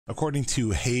According to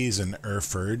Hayes and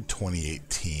Erford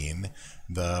 2018,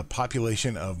 the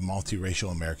population of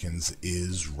multiracial Americans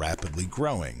is rapidly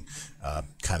growing.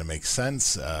 Kind of makes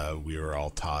sense. We were all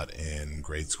taught in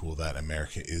grade school that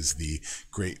America is the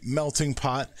great melting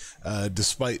pot,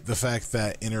 despite the fact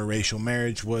that interracial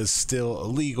marriage was still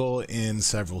illegal in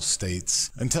several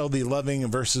states until the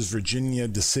Loving versus Virginia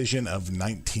decision of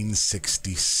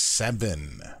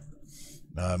 1967.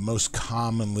 Most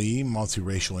commonly,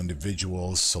 multiracial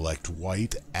individuals select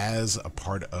white as a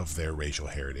part of their racial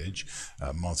heritage.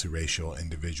 Multiracial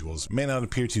individuals may not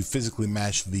appear to physically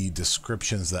match the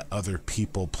descriptions that other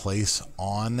people place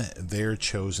on their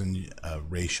chosen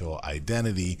racial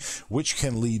identity, which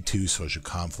can lead to social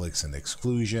conflicts and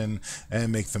exclusion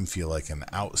and make them feel like an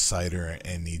outsider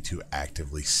and need to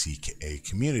actively seek a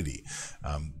community.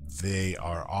 They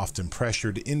are often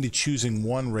pressured into choosing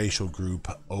one racial group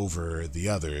over the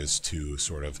others to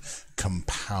sort of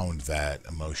compound that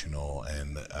emotional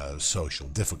and social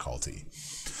difficulty.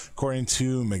 According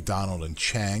to McDonald and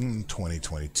Chang,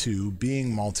 2022,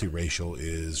 being multiracial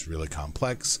is really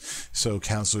complex, so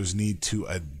counselors need to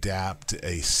adapt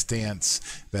a stance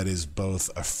that is both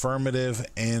affirmative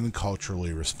and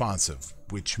culturally responsive,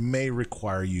 which may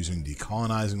require using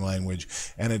decolonizing language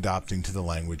and adopting to the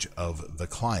language of the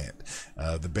client.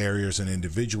 The barriers and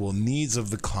individual needs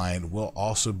of the client will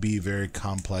also be very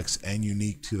complex and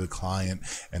unique to the client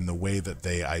and the way that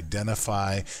they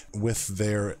identify with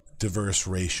their diverse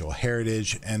racial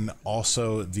heritage, and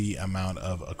also the amount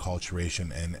of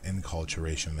acculturation and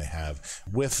enculturation they have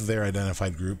with their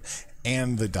identified group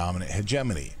and the dominant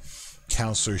hegemony.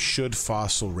 Counselors should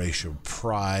foster racial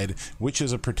pride, which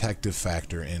is a protective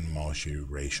factor in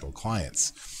multiracial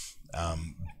clients.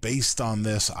 Based on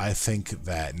this, I think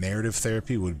that narrative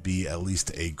therapy would be at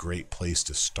least a great place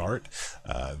to start.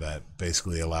 That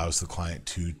basically allows the client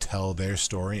to tell their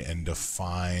story and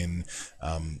define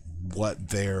what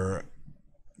their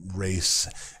race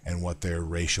and what their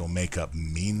racial makeup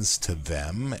means to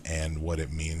them and what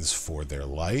it means for their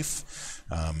life.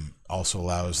 Also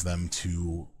allows them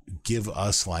to give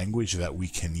us language that we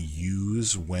can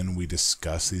use when we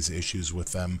discuss these issues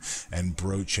with them and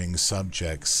broaching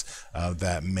subjects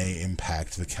that may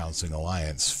impact the counseling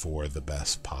alliance for the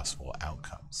best possible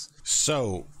outcomes.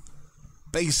 So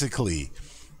basically,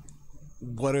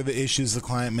 what are the issues the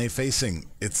client may be facing?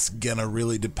 It's gonna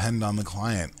really depend on the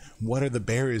client. What are the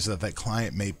barriers that that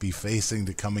client may be facing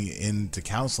to coming into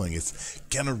counseling? It's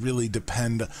gonna really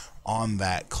depend on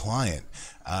that client.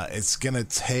 It's gonna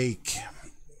take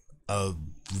a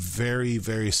very,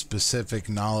 very specific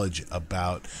knowledge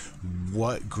about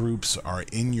what groups are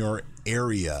in your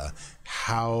area,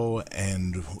 how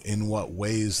and in what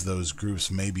ways those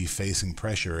groups may be facing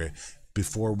pressure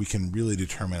before we can really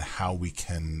determine how we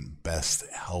can best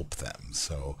help them.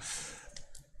 So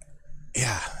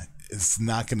yeah, it's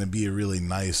not going to be a really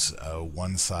nice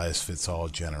one-size-fits-all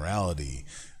generality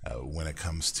when it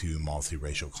comes to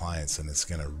multiracial clients, and it's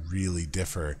going to really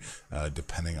differ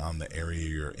depending on the area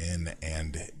you're in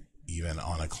and even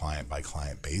on a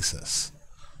client-by-client basis.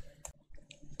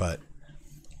 But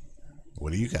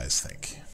what do you guys think?